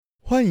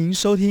欢迎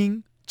收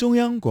听中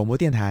央广播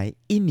电台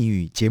印尼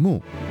语节目。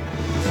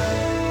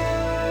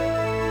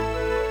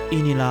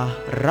Inilah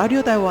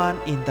Radio Taiwan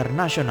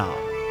Internasional.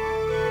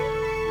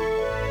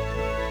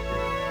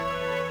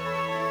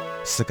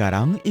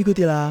 Sekarang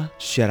ikutilah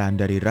siaran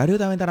dari Radio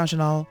Taiwan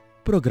Internasional,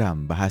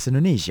 program Bahasa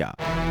Indonesia.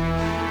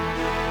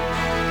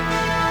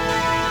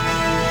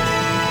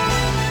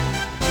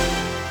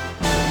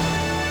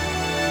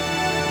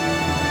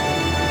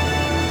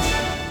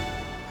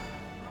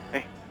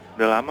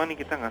 Udah lama nih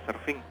kita nggak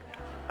surfing.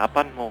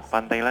 Kapan mau ke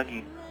pantai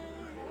lagi?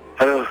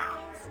 Aduh,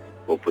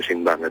 gue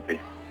pusing banget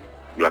nih.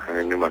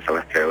 Belakangan ini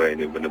masalah cewek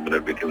ini bener-bener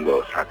bikin gue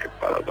sakit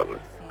kepala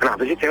banget.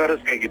 Kenapa sih cewek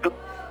harus kayak gitu?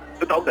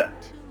 Lu tau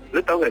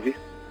gak sih?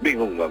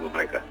 Bingung gue sama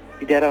mereka.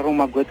 Di daerah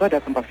rumah gue tuh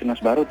ada tempat fitness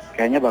baru.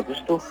 Kayaknya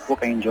bagus tuh, gue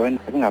pengen join.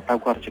 Tapi gak tahu,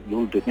 gue harus cek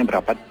dulu duitnya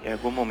berapa. Ya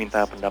gue mau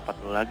minta pendapat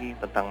lu lagi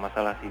tentang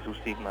masalah si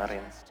Susi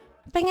kemarin.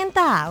 Pengen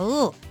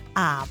tahu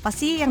apa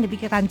sih yang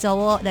dipikirkan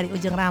cowok dari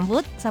ujung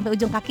rambut sampai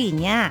ujung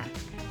kakinya,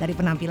 dari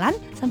penampilan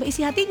sampai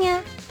isi hatinya?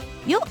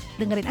 Yuk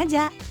dengerin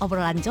aja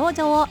obrolan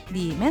cowok-cowok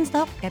di Men's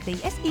Talk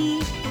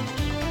RTI.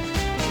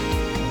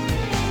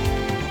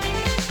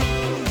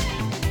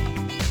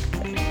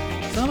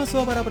 Selamat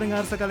sore para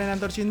pendengar sekalian yang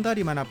tercinta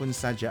dimanapun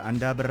saja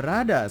Anda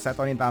berada. Saya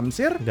Tony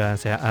Tamsir. Dan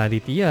saya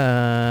Aditya.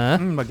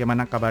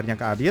 Bagaimana kabarnya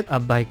Kak Adit?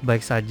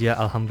 Baik-baik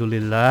saja,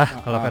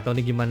 Alhamdulillah. Kalau Kak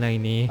Tony gimana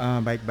ini?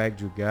 Baik-baik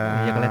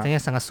juga. Ya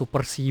kelihatannya sangat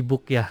super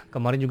sibuk ya.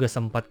 Kemarin juga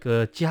sempat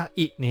ke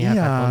Ciai nih ya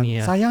Kak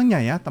Tony ya. Sayangnya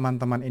ya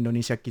teman-teman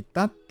Indonesia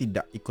kita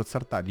tidak ikut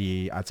serta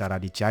di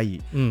acara di Ciai.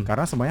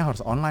 Karena semuanya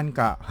harus online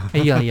Kak.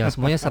 Iya,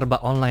 semuanya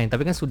serba online.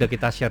 Tapi kan sudah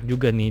kita share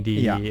juga nih di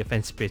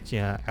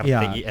fanspage-nya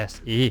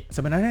RTISI.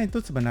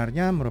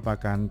 Sebenarnya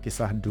merupakan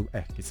kisah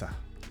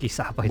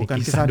apa ini? Bukan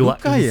kisah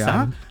duka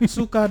ya,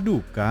 suka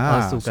duka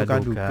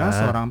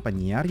seorang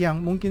penyiar yang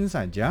mungkin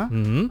saja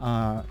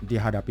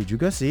dihadapi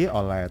juga sih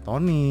oleh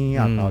Tony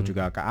atau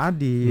juga Kak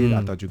Adit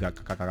atau juga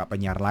kakak-kakak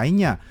penyiar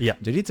lainnya.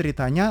 Jadi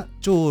ceritanya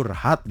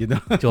curhat gitu.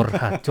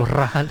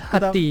 Curahan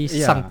hati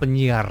sang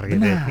penyiar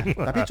gitu. Benar,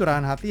 tapi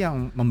curahan hati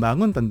yang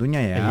membangun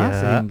tentunya ya,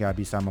 sehingga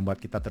bisa membuat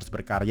kita terus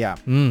berkarya.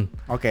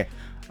 Oke.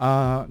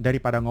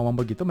 Daripada ngomong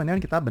begitu, mendingan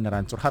kita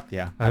beneran curhat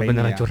ya.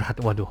 Beneran curhat,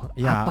 waduh.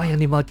 Apa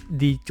yang mau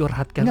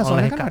dicurhatkan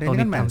oleh kan Kak hari Tony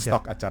ini kan Men's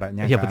Talk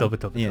acaranya. Iya kan?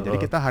 betul. Iya, jadi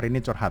kita hari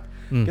ini curhat.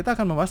 Kita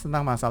akan membahas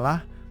tentang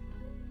masalah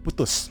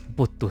putus.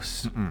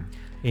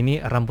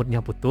 Ini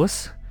rambutnya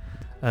putus,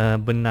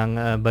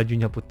 benang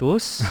bajunya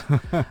putus,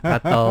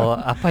 atau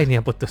apa ini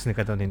yang putus nih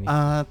Kak Tony ini?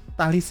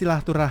 Tali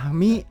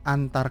silaturahmi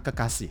antar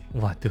kekasih.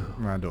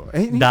 Waduh.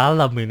 Ini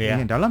dalam ini ya.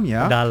 Ini dalam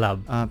ya.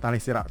 Dalam.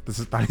 Tali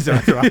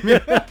silaturahmi.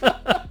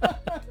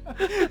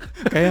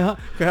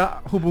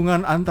 kayak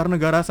hubungan antar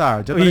negara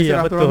saja.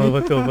 Iya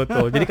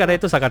betul. Jadi karena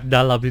itu sangat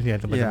dalam ini ya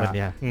teman-teman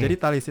ya. Jadi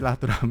tali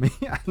silaturahmi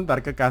antar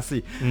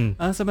kekasih.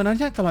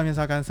 Sebenarnya kalau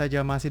misalkan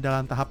saja masih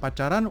dalam tahap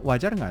pacaran,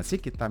 wajar nggak sih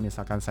kita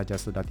misalkan saja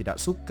sudah tidak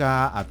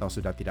suka atau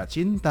sudah tidak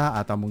cinta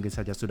atau mungkin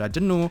saja sudah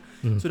jenuh,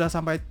 sudah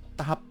sampai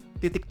tahap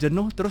titik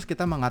jenuh terus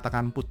kita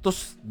mengatakan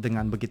putus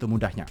dengan begitu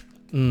mudahnya?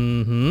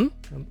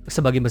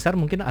 Sebagian besar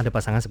mungkin ada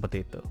pasangan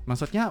seperti itu.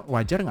 Maksudnya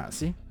wajar nggak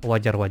sih?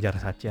 Wajar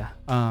saja.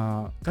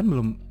 Kan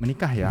belum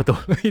menikah ya? Betul,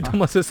 itu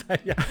maksud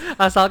saya.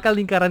 Asalkan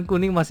lingkaran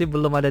kuning masih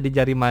belum ada di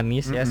jari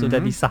manis ya,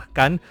 sudah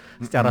disahkan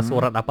secara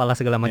surat apalah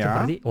segala macam,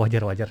 berarti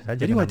wajar-wajar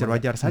saja. Jadi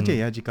wajar-wajar saja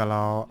ya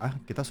jikalau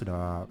kita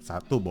sudah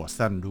 1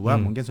 bosan, 2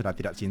 mungkin sudah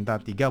tidak cinta,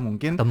 3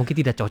 mungkin atau mungkin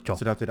tidak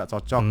cocok. Sudah tidak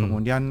cocok,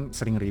 kemudian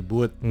sering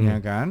ribut ya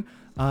kan?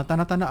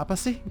 Tanda-tanda apa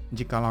sih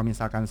jikalau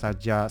misalkan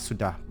saja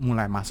sudah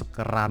mulai masuk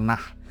ke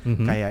ranah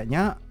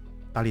kayaknya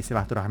tali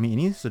silaturahmi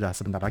ini sudah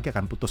sebentar lagi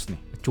akan putus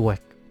nih?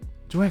 Cuek.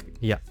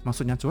 Iya.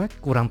 Maksudnya cuek?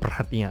 Kurang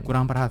perhatian.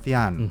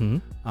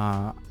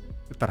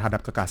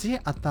 Terhadap kekasih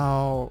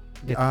atau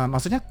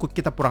maksudnya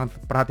kita kurang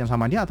perhatian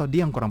sama dia atau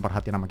dia yang kurang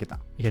perhatian sama kita?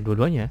 Ya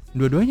dua-duanya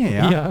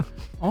ya? Iya.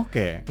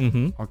 Oke.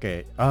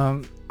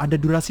 Ada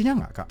durasinya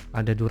nggak Kak?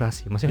 Ada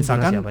durasi. Maksudnya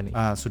misalkan durasi apa nih?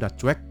 Sudah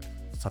cuek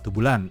 1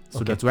 bulan,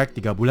 sudah cuek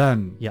 3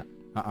 bulan. Ya.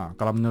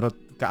 Kalau menurut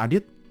Kak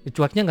Adit?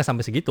 Cueknya nggak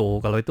sampai segitu.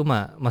 Kalau itu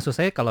maksud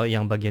saya kalau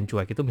yang bagian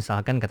cuek itu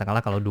misalkan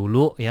katakanlah kalau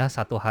dulu ya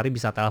 1 hari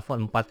bisa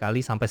telepon 4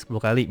 kali sampai 10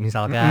 kali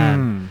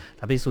misalkan.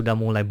 Tapi sudah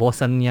mulai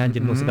bosennya,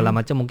 jenuh segala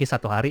macam, mungkin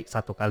 1 hari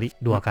 1 kali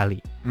 2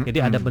 kali. Jadi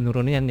ada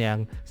penurunan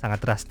yang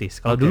sangat drastis.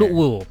 Kalau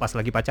dulu pas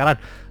lagi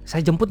pacaran,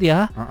 saya jemput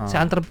ya,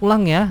 saya antar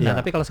pulang ya. Nah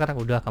tapi kalau sekarang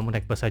udah kamu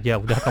naik bus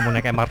aja, udah kamu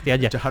naik MRT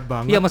aja. Jahat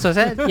banget. Iya maksud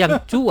saya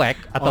yang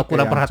cuek atau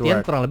kurang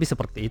perhatian kurang lebih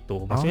seperti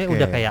itu. Maksudnya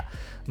udah kayak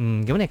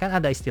gimana ya, kan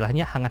ada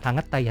istilahnya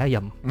hangat-hangat tai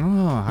ayam.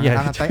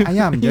 Hangat-hangat tai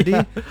ayam. Jadi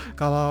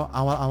kalau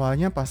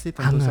awal-awalnya pasti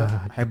tentu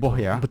heboh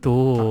ya.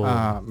 Betul.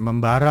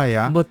 Membara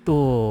ya.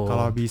 Betul.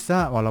 Kalau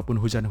bisa walaupun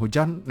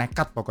hujan-hujan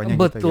nekat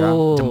pokoknya gitu ya.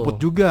 Jemput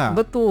juga.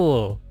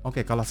 Betul.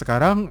 Oke, kalau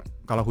sekarang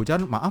kalau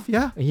hujan maaf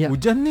ya, Iya.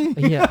 hujan nih.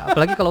 Iya,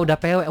 apalagi kalau udah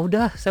pewek,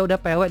 saya udah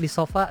pewek di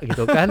sofa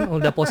gitu kan,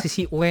 udah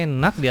posisi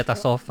enak di atas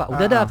sofa.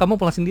 Udah dah, kamu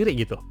pulang sendiri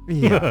gitu.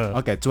 Iya.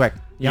 Oke,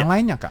 cuek. Yang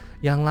lainnya Kak?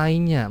 Yang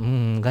lainnya,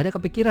 nggak ada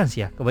kepikiran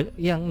sih ya.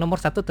 Yang nomor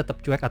 1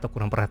 tetap cuek atau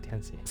kurang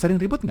perhatian sih. Sering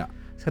ribut nggak?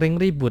 Sering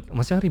ribut,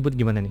 maksudnya ribut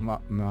gimana nih?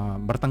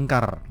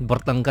 Bertengkar.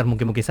 Bertengkar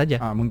mungkin saja.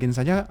 Mungkin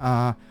saja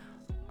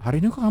hari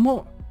ini kok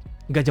kamu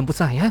Nggak jemput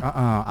saya?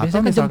 atau Biasanya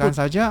kan misalkan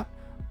jemput. saja,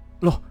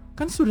 loh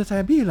kan sudah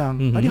saya bilang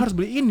tadi Mhm. harus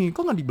beli ini,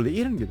 kok nggak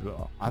dibeliin gitu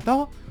loh.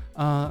 Atau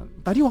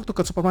tadi waktu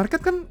ke supermarket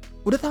kan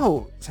udah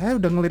tahu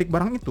saya udah ngelirik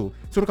barang itu,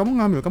 suruh kamu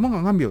ngambil, kamu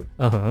nggak ngambil.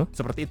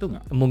 Seperti itu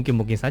nggak?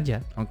 Mungkin saja.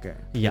 Oke.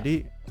 Iya.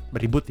 Jadi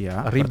beribut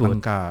ya, Ribut.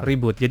 bertengkar.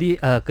 Ribut.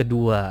 Jadi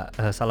kedua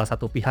salah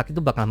satu pihak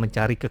itu bakal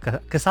mencari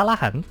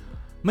kesalahan.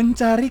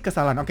 Mencari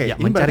kesalahan. Oke, Ya,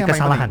 ini mencari berarti yang paling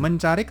kesalahan. penting.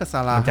 Mencari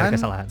Mencari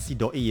kesalahan. si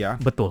doi ya.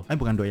 Betul.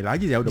 Bukan doi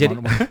lagi ya, udah Jadi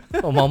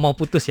mau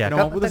putus ya.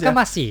 Udah mau putus Kan ya?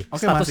 masih.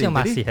 Oke, Statusnya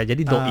masih. masih ya.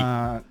 Jadi doi.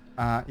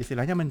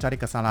 Istilahnya mencari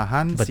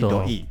kesalahan si Betul.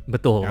 doi.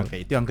 Betul. Oke,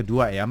 itu yang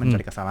kedua ya,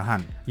 mencari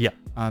kesalahan. Iya.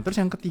 Terus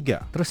yang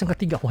ketiga, Terus yang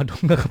ketiga, waduh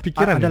nggak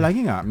kepikiran. ada ya. lagi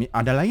nggak?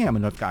 Ada lagi nggak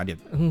menurut Kak Adit?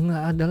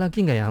 Nggak ada lagi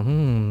nggak ya?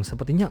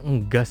 Sepertinya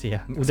enggak sih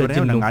ya.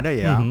 Sebenarnya udah nggak ada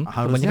ya.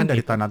 Harusnya Kebanyakan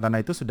dari itu. tanda-tanda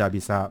itu sudah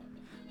bisa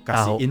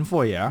kasih Tahu.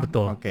 info ya.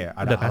 Betul. Oke,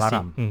 ada Udah kasih.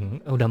 alarm.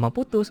 Udah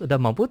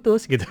mau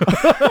putus gitu.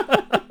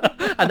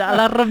 Ada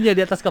alarmnya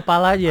di atas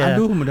kepalanya.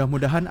 Aduh,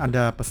 mudah-mudahan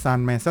ada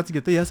pesan message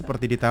gitu ya,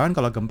 seperti di Taiwan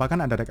kalau gempa kan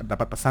ada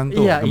dapat pesan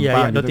tuh, Iya, gempa iya,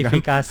 gitu kan.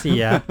 notifikasi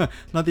ya.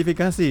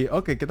 Notifikasi.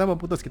 Oke, kita mau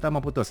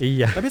putus.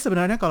 Iya. Tapi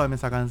sebenarnya kalau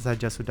misalkan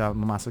saja sudah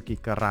memasuki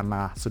ke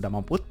ranah sudah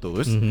mau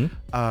putus,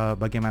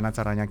 bagaimana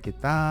caranya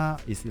kita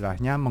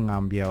istilahnya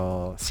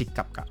mengambil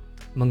sikap, Kak?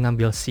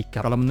 Mengambil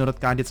sikap. Kalau menurut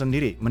Kak Adit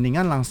sendiri,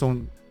 mendingan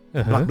langsung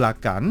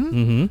belak-belakan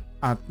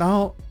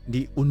atau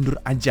diundur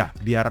aja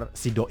biar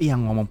si doi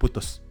yang ngomong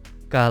putus?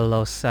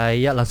 Kalau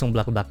saya langsung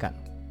belak-belakan.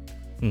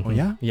 Oh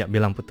ya? Iya,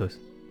 bilang putus.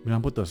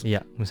 Bilang putus.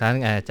 Iya,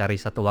 misalnya cari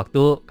satu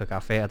waktu ke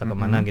kafe atau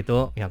kemana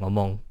gitu, ya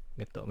ngomong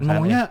gitu. Misalnya,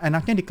 Ngomongnya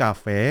enaknya di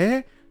kafe,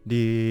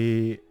 di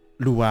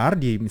luar,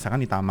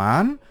 misalkan di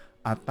taman,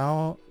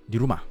 atau di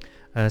rumah.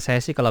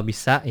 saya sih kalau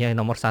bisa ya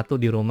nomor 1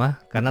 di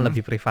rumah karena lebih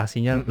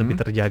privasinya lebih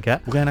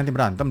terjaga. Bukan nanti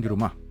berantem di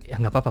rumah. Ya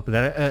nggak apa-apa,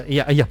 benar.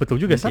 Iya betul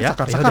juga Ntar sih ya.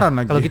 sakar-sakaran Ya udah,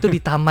 lagi. Kalau gitu di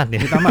taman ya.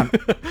 Di taman.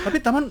 Tapi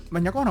taman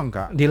banyak orang,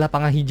 Kak. Di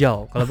lapangan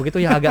hijau. Kalau begitu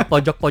ya agak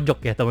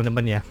pojok-pojok ya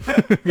teman-teman ya.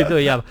 Gitu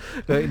ya.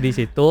 Di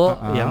situ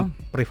yang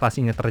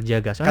privasinya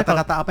terjaga. Soalnya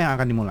Kata-kata apa yang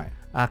akan dimulai?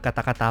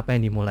 kata-kata apa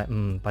yang dimulai?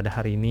 Pada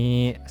hari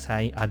ini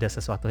saya ada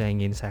sesuatu yang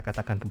ingin saya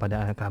katakan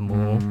kepada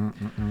kamu.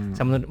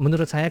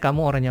 Menurut saya kamu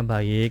orangnya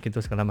baik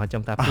gitu segala macam,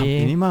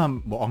 tapi ini mah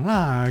bohong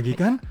lagi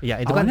kan? ya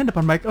itu Awalnya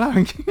depan baik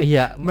lagi.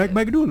 iya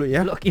Baik-baik dulu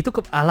ya. loh, itu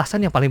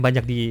alasan yang paling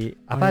banyak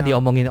ya.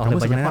 diomongin oleh Kamu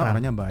banyak sebenarnya orang.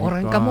 orangnya baik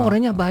kok. Kamu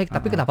orangnya baik,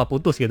 tapi kenapa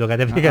putus gitu kan?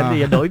 Kan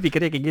ya doi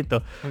pikirnya kayak gitu.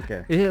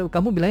 Oke.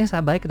 Kamu bilangnya saya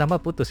baik, kenapa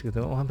putus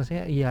gitu?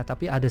 Maksudnya iya,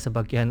 tapi ada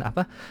sebagian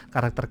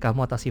karakter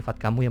kamu atau sifat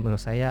kamu yang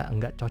menurut saya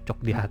nggak cocok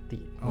di hati.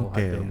 Oke.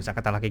 Bisa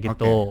kata lagi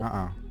gitu.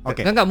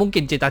 Oke. Kan nggak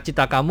mungkin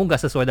cita-cita kamu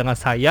nggak sesuai dengan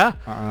saya,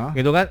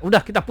 gitu kan?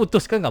 Udah kita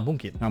putus kan nggak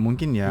mungkin. Nggak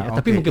mungkin ya. Ya,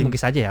 tapi mungkin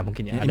saja ya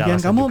mungkin ya. Ada Impian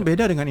alasan kamu juga.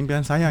 beda dengan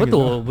impian saya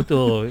Betul, gitu.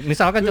 betul.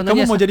 Misalkan Kamu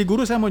contohnya mau jadi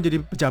guru, saya mau jadi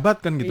pejabat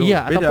kan gitu.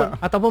 iya, Beda.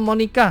 ataupun mau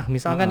nikah,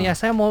 misalkan ya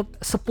saya mau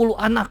 10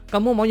 anak,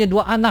 kamu maunya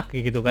 2 anak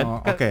kayak gitu kan. Oh,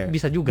 Kan oke.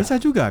 bisa juga.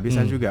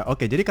 Bisa juga.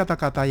 Oke, jadi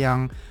kata-kata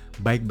yang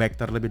baik-baik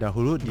terlebih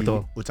dahulu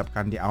Betul.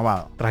 diucapkan di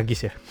awal.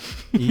 Tragis ya.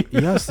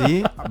 Iya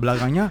sih,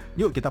 belakangnya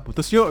yuk kita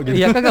putus yuk gitu.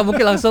 Iya kan nggak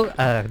mungkin langsung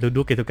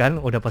duduk gitu kan,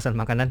 udah pesan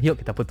makanan,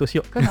 yuk kita putus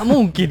yuk. Kan nggak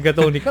mungkin kata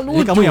Tony, kan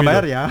lucu. Ini kamu yang gitu.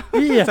 bayar ya.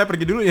 Iya. Saya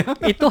pergi dulu ya.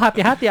 Itu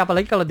hati-hati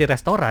apalagi kalau di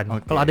restoran.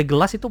 Oke. Kalau ada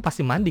gelas itu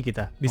pasti mandi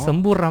kita,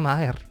 disembur sama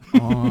air.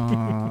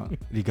 Oh,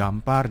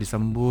 digampar,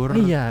 disembur.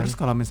 Iya. Terus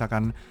kalau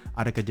misalkan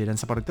ada kejadian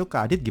seperti itu,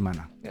 Kak Adit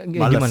gimana?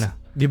 Gimana?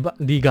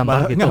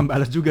 Digambar gitu. Nggak,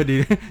 balas juga,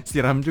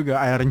 disiram juga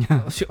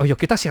airnya. Oh ya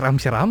kita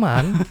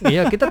siram-siraman.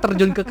 Iya, kita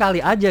terjun ke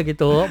kali aja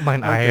gitu, main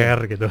air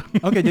gitu.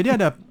 Oke, jadi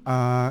ada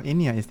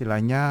ini ya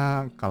istilahnya,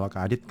 kalau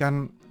Kak Adit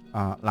kan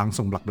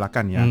langsung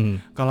belak-belakan ya.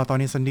 Kalau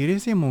Tony sendiri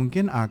sih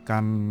mungkin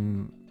akan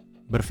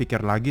berpikir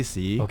lagi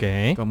sih.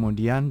 Oke.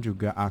 Kemudian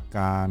juga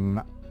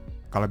akan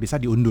kalau bisa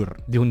diundur.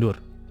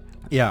 Diundur.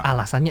 Ya,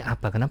 Alasannya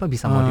apa? Kenapa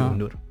bisa mau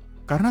diundur?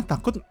 karena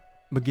takut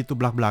begitu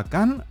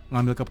belak-belakan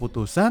ngambil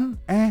keputusan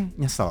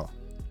nyesel.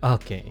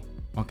 Oke.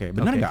 Oke,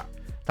 benar Oke. nggak?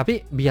 Tapi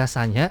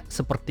biasanya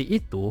seperti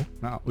itu,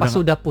 Nah, pas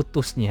sudah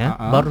putusnya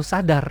baru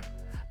sadar.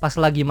 Pas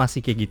lagi masih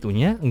kayak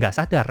gitunya nggak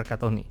sadar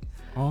kata Tony.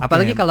 Oke.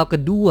 Apalagi kalau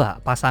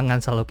kedua pasangan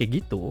selalu kayak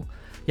gitu,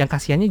 yang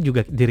kasihannya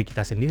juga diri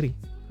kita sendiri.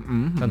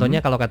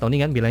 Contohnya kalau Kak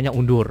Tony kan bilangnya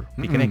undur,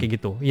 pikirnya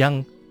kayak gitu.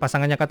 Yang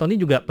pasangannya Kak Tony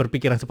juga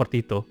berpikiran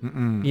seperti itu.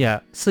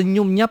 Iya,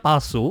 senyumnya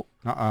palsu,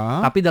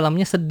 tapi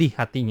dalamnya sedih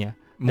hatinya.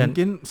 Dan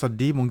mungkin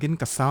sedih, mungkin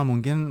kesal,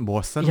 mungkin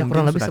bosen, iya,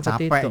 kurang mungkin lebih sudah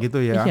seperti capek itu. gitu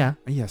ya.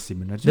 Iya. Sih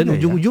benar juga. Dan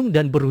ujung-ujung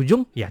dan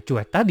berujung ya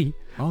cuek tadi.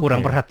 Oke.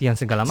 Kurang perhatian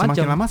segala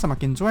Semakin macam. lama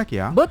semakin cuek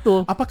ya.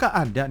 Betul. Apakah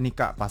ada nih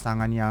Kak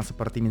pasangan yang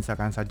seperti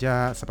misalkan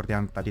saja seperti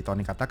yang tadi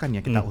Tony katakan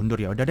ya, kita undur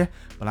ya udah deh,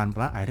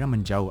 pelan-pelan akhirnya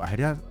menjauh,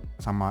 akhirnya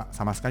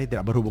sama sekali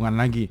tidak berhubungan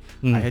lagi.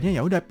 Akhirnya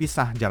ya udah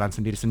pisah jalan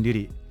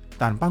sendiri-sendiri.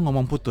 tanpa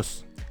ngomong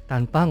putus.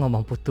 Tanpa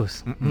ngomong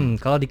putus.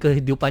 Kalau di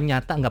kehidupan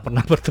nyata nggak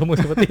pernah bertemu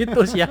seperti itu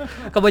sih ya.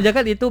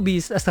 Kebanyakan itu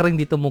bisa sering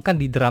ditemukan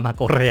di drama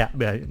Korea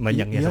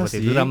banyaknya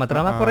seperti itu.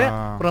 Drama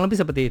Korea kurang lebih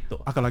seperti itu.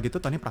 Kalau gitu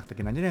Tony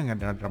praktekin aja deh dengan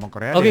drama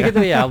Korea. Oke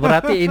gitu ya.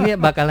 Berarti ini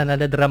bakalan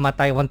ada drama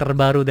Taiwan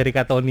terbaru dari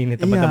Kak Tony nih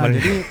teman-teman. Iya,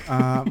 jadi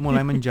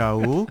mulai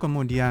menjauh,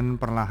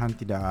 kemudian perlahan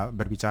tidak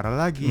berbicara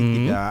lagi,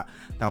 tidak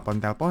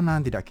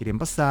telepon-teleponan, tidak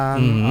kirim pesan,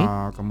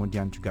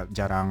 kemudian juga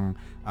jarang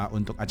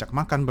untuk ajak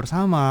makan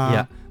bersama.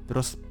 Ya.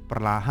 Terus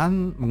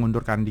perlahan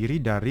mengundurkan diri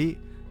dari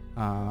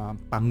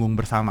panggung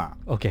bersama.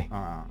 Oke.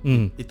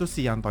 Itu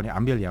sih yang Tony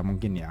ambil ya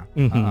mungkin ya.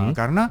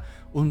 Karena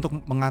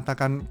untuk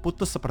mengatakan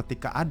putus seperti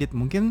Kak Adit,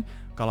 mungkin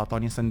kalau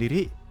Tony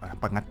sendiri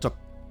pengecut.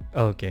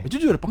 Oke.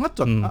 Jujur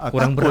pengecut.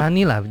 Kurang takut.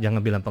 berani lah,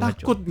 jangan bilang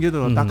pengecut. Takut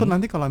gitu loh. Takut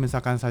nanti kalau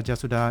misalkan saja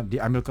sudah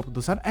diambil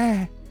keputusan,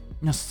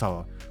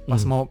 nyesel.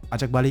 Pas mau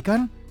ajak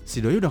balikan,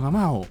 si doi udah nggak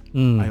mau.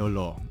 Ayo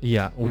lo.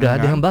 Iya, udah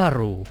ada yang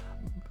baru.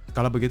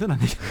 Kalau begitu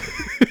nanti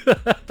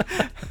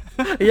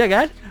iya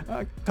kan?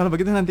 Kalau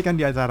begitu nanti kan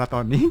di acara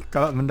Tony,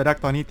 kalau mendadak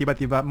Tony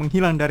tiba-tiba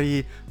menghilang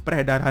dari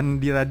peredaran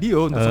di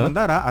radio untuk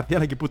sementara,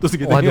 artinya lagi putus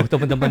gitu. Waduh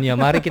teman-teman ya,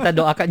 mari kita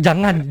doakan,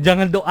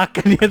 jangan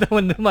doakan ya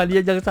teman-teman,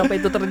 ya jangan sampai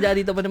itu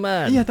terjadi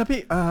teman-teman. Iya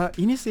tapi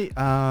ini sih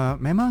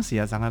memang sih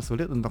ya sangat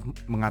sulit untuk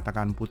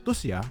mengatakan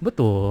putus ya.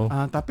 Betul.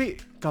 Tapi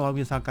kalau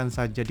misalkan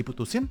saja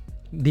diputusin,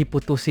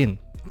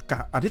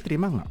 Kak Adit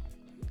terima nggak?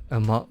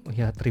 Mau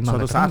ya terima.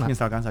 Suatu saat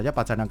misalkan saja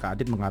pacarnya Kak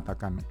Adit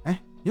mengatakan,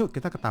 yuk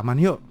kita ke taman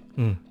yuk.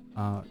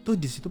 Tuh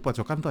di situ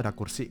pojokan tuh ada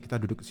kursi,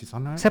 kita duduk di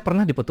sana. Saya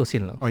pernah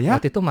diputusin loh. Oh ya?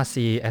 Waktu itu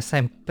masih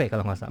SMP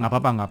kalau nggak salah.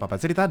 Nggak apa-apa.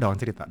 Cerita dong.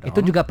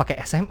 Itu juga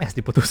pakai SMS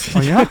diputusin.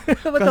 Oh ya?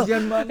 Betul.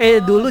 Kasian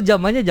banget. Dulu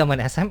zaman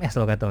SMS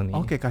loh kata Tony.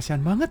 Oke, kasihan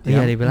banget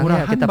ya. Iya, dibilang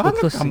ya kita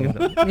putus gitu.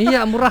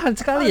 Iya, murahan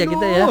sekali ya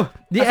kita ya.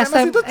 Di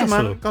SMS itu cuma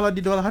loh. Kalau di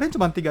dolarin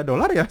cuma $3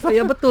 ya.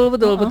 Iya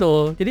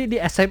betul. Jadi di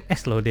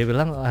SMS loh dia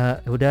bilang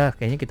udah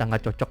kayaknya kita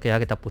nggak cocok ya,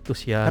 kita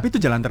putus ya. Tapi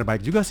itu jalan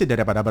terbaik juga sih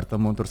daripada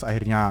bertemu terus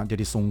akhirnya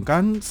jadi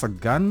sungkan,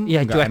 segan,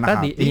 iya, nggak cuek enak tadi.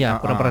 hati. Iya,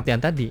 kurang perhatian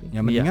tadi.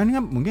 Ya mendingan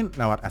kan mungkin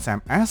lewat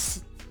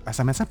SMS.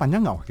 SMS-nya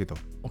panjang nggak waktu itu?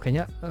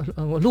 Kayaknya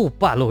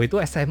lupa loh,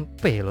 itu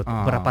SMP loh,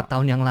 berapa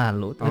tahun yang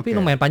lalu. Tapi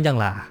lumayan panjang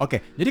lah.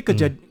 Oke, jadi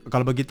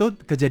kalau begitu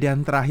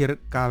kejadian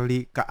terakhir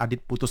kali Kak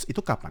Adit putus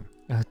itu kapan?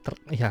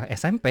 Ya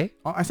SMP.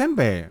 Oh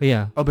SMP?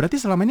 Iya. Oh berarti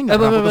selama ini nggak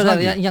pernah putus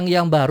lagi?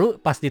 Yang baru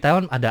pas di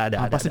Taiwan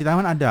ada. Pas di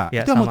Taiwan ada?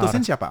 Ya, itu yang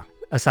mutusin siapa?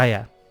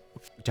 Saya.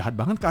 Jahat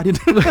banget Kak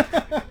Adit.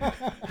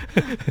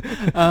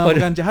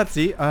 Bukan jahat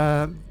sih,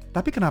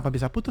 tapi kenapa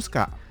bisa putus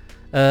Kak?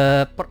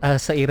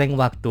 Seiring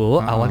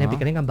waktu awalnya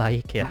pikirnya kan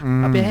baik ya,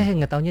 tapi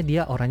nggak taunya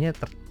dia orangnya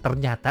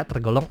ternyata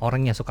tergolong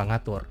orang yang suka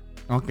ngatur.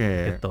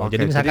 Oke.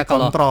 Jadi misalnya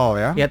kalau kontrol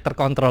ya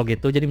terkontrol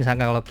gitu. Jadi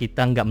misalnya kalau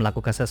kita nggak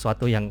melakukan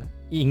sesuatu yang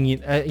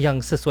ingin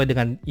yang sesuai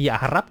dengan ia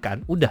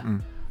harapkan, udah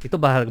itu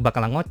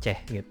bakalan ngoceh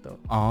gitu.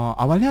 Oh,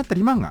 awalnya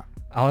terima nggak?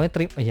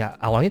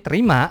 Awalnya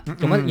terima,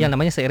 cuma yang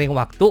namanya seiring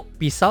waktu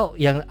pisau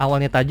yang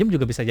awalnya tajam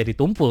juga bisa jadi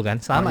tumpul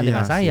kan, sama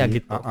dengan saya sih.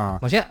 Gitu.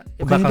 Maksudnya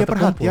bukannya dia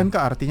perhatian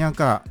Kak, artinya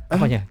Kak.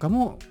 Apanya?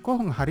 Kamu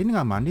kok hari ini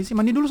nggak mandi sih?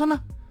 Mandi dulu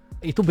sana.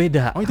 Itu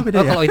beda. Oh itu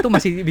beda ya? Kalau itu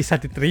masih bisa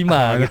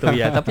diterima gitu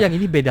ya, tapi yang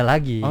ini beda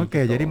lagi.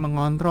 Oke, gitu. jadi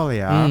mengontrol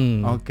ya.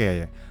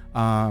 Oke.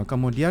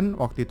 Kemudian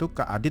waktu itu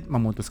Kak Adit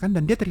memutuskan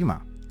dan dia terima.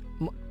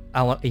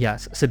 Awal ya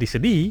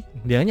sedih-sedih,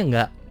 dia nangis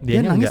nggak?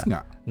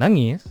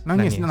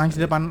 Nangis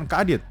di depan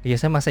Kak Adit.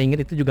 Iya, saya masih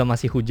ingat itu juga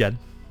masih hujan.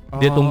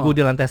 Dia tunggu di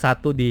lantai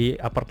 1 di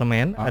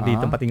apartemen di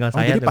tempat tinggal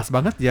saya. Jadi pas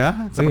banget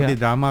ya, seperti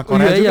drama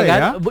Korea juga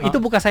kan? ya.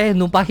 Itu bukan saya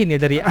numpahin ya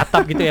dari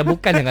atap gitu ya,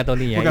 bukan yang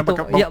Tony ya.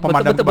 Bukan itu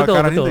pemadam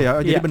kebakaran betul. itu ya.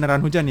 Jadi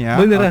beneran hujan ya.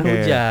 Beneran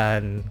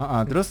hujan.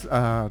 Terus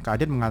Kak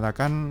Adit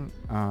mengatakan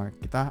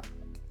kita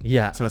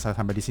selesai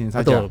sampai di sini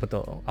saja.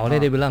 Betul.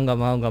 Awalnya dia bilang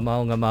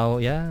nggak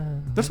mau ya.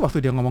 Terus waktu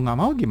dia ngomong nggak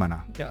mau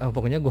gimana? Ya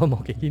pokoknya gue mau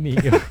kayak gini.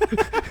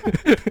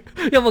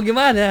 Ya mau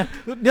gimana?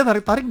 Dia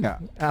tarik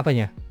nggak?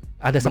 Apanya?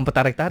 Ada sempet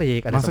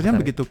tarik-tarik. Maksudnya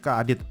begitu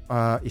Kak Adit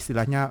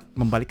istilahnya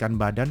membalikkan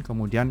badan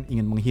kemudian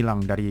ingin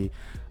menghilang dari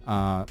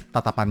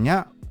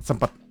tatapannya,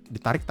 sempat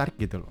ditarik-tarik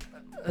gitu loh.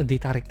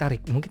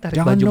 Ditarik-tarik, mungkin tarik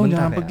jangan baju dong,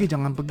 bentar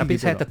jangan pergi. Tapi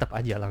gitu saya loh. tetap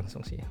aja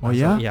langsung sih. Oh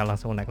ya? Iya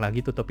langsung naik lagi,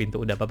 tutup pintu,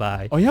 udah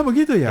bye-bye. Oh ya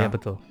begitu ya? Iya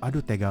betul.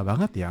 Aduh tega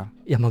banget ya.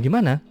 Ya mau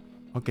gimana?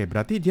 Oke,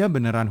 berarti dia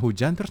beneran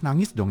hujan terus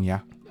nangis dong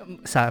ya?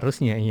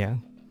 Seharusnya iya.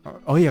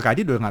 Oh iya, Kak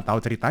Adit udah nggak tahu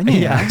ceritanya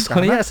ya. karena...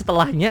 Soalnya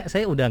setelahnya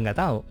saya udah nggak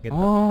tahu. Gitu.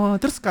 Oh,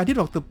 terus Kak Adit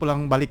waktu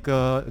pulang balik ke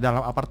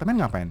dalam apartemen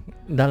ngapain?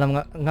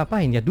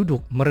 Ngapain ya?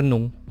 Duduk,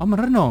 merenung. Oh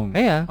merenung?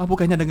 Iya. Oh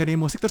bukannya dengerin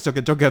musik terus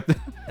joget-joget?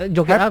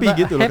 Joget happy apa?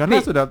 gitu loh, happy.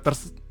 karena sudah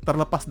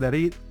terlepas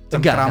dari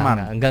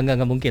cengkraman.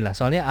 Enggak mungkin lah.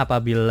 Soalnya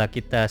apabila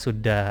kita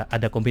sudah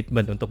ada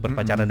komitmen untuk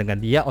berpacaran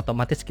dengan dia,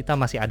 otomatis kita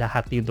masih ada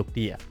hati untuk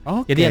dia.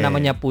 Okay. Jadi yang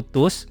namanya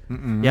putus,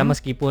 ya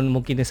meskipun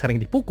mungkin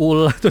sering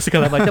dipukul atau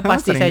segala macam,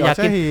 pasti saya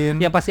yakin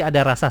ya pasti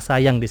ada rasa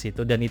sayang di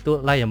situ, dan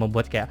itulah yang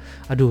membuat kayak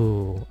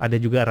aduh, ada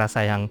juga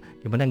rasa yang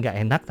gimana nggak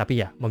enak,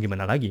 tapi ya mau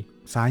gimana lagi.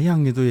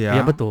 sayang gitu ya.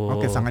 Iya betul.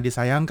 Oke, sangat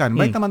disayangkan.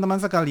 Baik teman-teman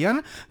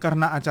sekalian,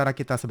 karena acara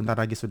kita sebentar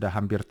lagi sudah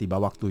hampir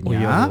tiba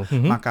waktunya,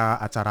 maka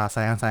acara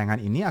sayang-sayangan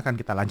ini akan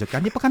kita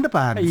lanjutkan di pekan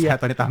depan. Saya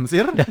Tony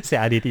Tamsir dan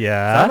saya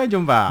Aditya. Sampai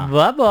jumpa.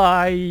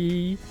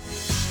 Bye-bye.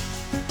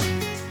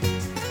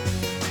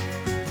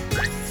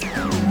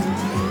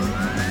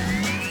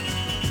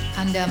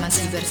 Anda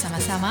masih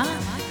bersama-sama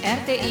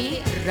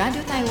RTI Radio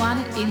Taiwan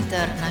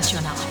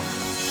Internasional.